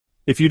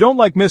If you don't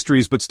like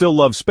mysteries but still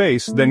love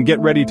space, then get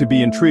ready to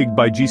be intrigued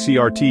by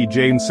GCRT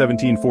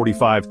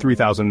J1745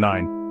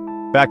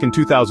 3009. Back in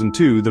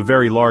 2002, the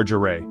Very Large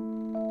Array,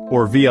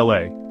 or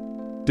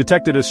VLA,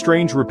 detected a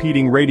strange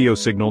repeating radio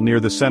signal near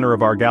the center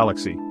of our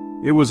galaxy.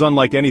 It was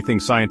unlike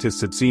anything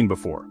scientists had seen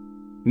before.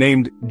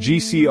 Named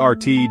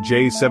GCRT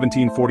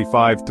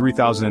J1745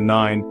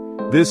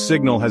 3009, this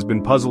signal has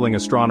been puzzling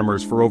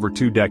astronomers for over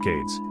 2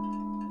 decades.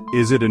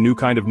 Is it a new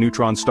kind of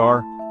neutron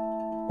star?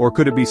 Or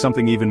could it be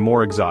something even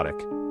more exotic?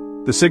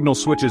 The signal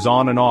switches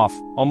on and off,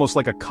 almost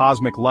like a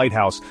cosmic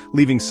lighthouse,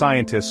 leaving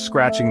scientists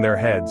scratching their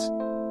heads.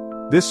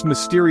 This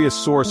mysterious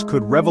source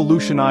could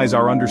revolutionize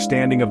our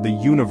understanding of the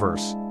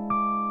universe.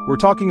 We're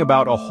talking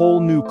about a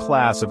whole new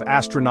class of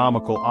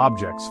astronomical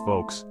objects,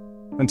 folks.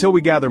 Until we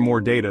gather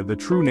more data, the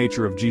true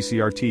nature of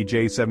GCRT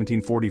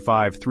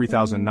J1745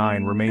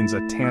 3009 remains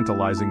a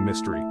tantalizing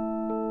mystery.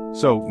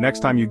 So, next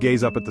time you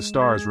gaze up at the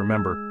stars,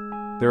 remember,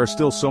 there are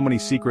still so many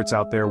secrets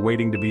out there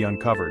waiting to be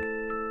uncovered.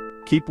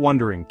 Keep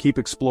wondering, keep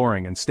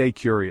exploring, and stay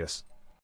curious.